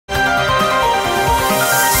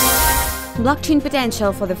Blockchain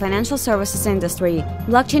potential for the financial services industry.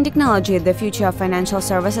 Blockchain technology, the future of financial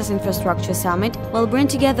services infrastructure summit, will bring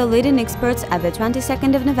together leading experts at the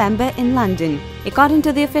 22nd of November in London. According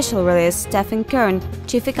to the official release, Steffen Kern,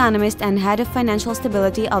 chief economist and head of financial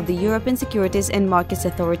stability of the European Securities and Markets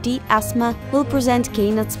Authority (ESMA), will present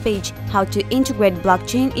keynote speech how to integrate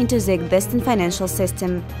blockchain into the existing financial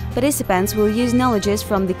system. Participants will use knowledges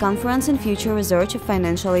from the conference and future research of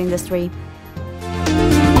financial industry.